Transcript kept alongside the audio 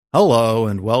Hello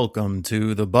and welcome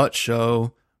to The Butt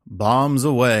Show. Bombs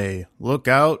away. Look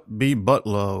out, be butt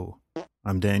low.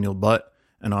 I'm Daniel Butt,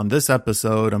 and on this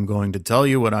episode I'm going to tell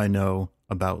you what I know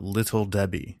about Little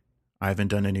Debbie. I haven't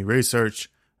done any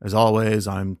research. As always,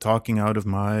 I'm talking out of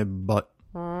my butt.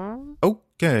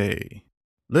 Okay.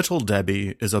 Little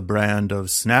Debbie is a brand of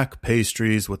snack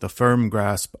pastries with a firm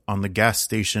grasp on the gas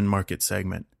station market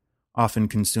segment. Often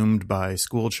consumed by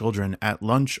school children at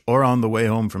lunch or on the way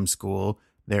home from school,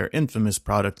 their infamous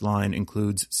product line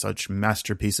includes such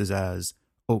masterpieces as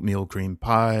oatmeal cream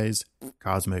pies,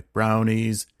 cosmic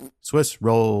brownies, Swiss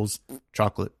rolls,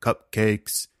 chocolate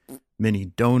cupcakes, mini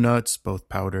donuts, both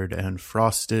powdered and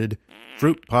frosted,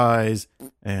 fruit pies,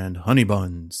 and honey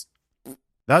buns.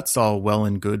 That's all well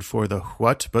and good for the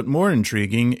what, but more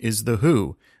intriguing is the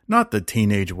who. Not the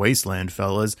teenage wasteland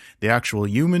fellas, the actual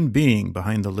human being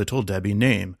behind the Little Debbie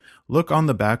name. Look on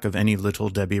the back of any Little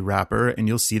Debbie wrapper and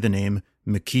you'll see the name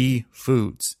McKee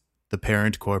Foods, the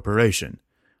parent corporation.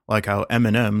 Like how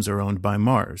M&Ms are owned by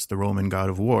Mars, the Roman god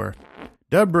of war.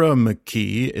 Deborah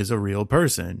McKee is a real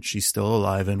person. She's still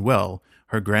alive and well.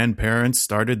 Her grandparents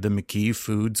started the McKee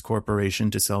Foods Corporation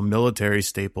to sell military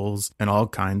staples and all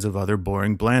kinds of other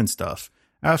boring bland stuff.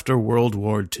 After World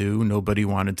War II, nobody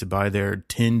wanted to buy their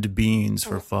tinned beans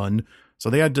for fun, so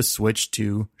they had to switch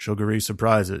to sugary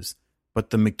surprises.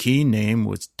 But the McKee name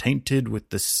was tainted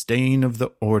with the stain of the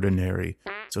ordinary,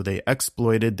 so they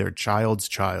exploited their child's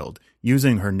child,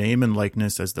 using her name and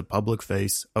likeness as the public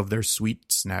face of their sweet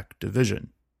snack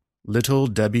division. Little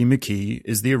Debbie McKee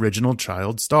is the original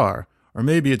child star. Or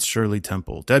maybe it's Shirley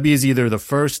Temple. Debbie is either the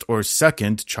first or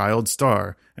second child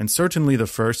star, and certainly the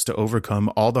first to overcome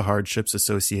all the hardships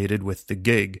associated with the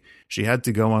gig. She had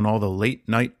to go on all the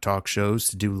late-night talk shows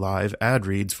to do live ad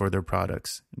reads for their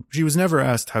products. She was never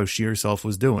asked how she herself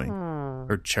was doing.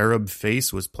 Her cherub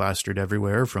face was plastered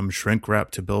everywhere, from shrink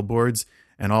wrap to billboards,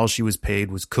 and all she was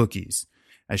paid was cookies.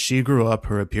 As she grew up,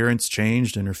 her appearance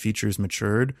changed and her features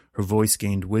matured, her voice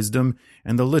gained wisdom,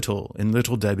 and the little in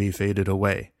Little Debbie faded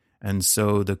away. And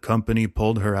so the company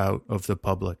pulled her out of the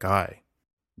public eye.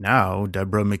 Now,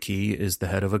 Deborah McKee is the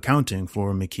head of accounting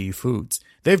for McKee Foods.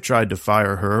 They've tried to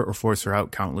fire her or force her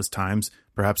out countless times,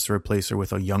 perhaps to replace her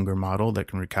with a younger model that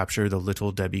can recapture the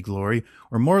Little Debbie glory,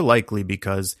 or more likely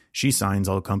because she signs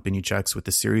all company checks with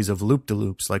a series of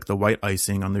loop-de-loops like the white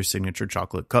icing on their signature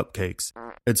chocolate cupcakes.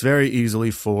 It's very easily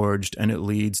forged, and it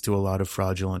leads to a lot of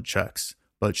fraudulent checks.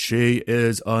 But she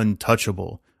is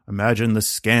untouchable. Imagine the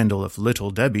scandal if Little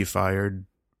Debbie fired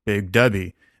Big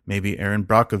Debbie. Maybe Aaron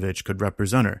Brockovich could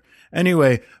represent her.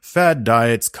 Anyway, fad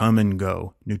diets come and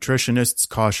go. Nutritionists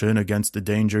caution against the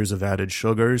dangers of added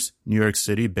sugars. New York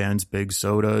City bans big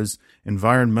sodas.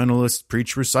 Environmentalists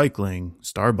preach recycling.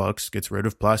 Starbucks gets rid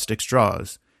of plastic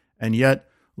straws. And yet,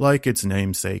 like its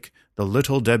namesake, the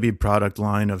Little Debbie product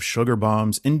line of sugar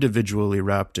bombs individually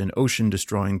wrapped in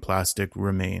ocean-destroying plastic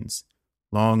remains.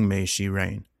 Long may she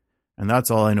reign. And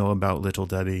that's all I know about Little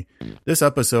Debbie. This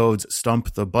episode's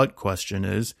Stump the Butt question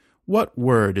is, what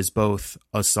word is both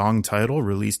a song title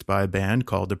released by a band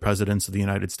called the Presidents of the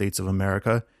United States of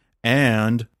America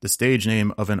and the stage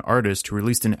name of an artist who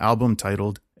released an album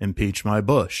titled Impeach My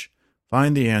Bush?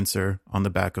 Find the answer on the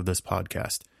back of this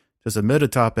podcast. To submit a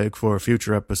topic for a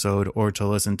future episode or to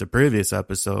listen to previous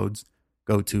episodes,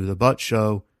 go to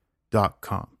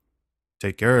thebuttshow.com.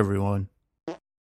 Take care, everyone.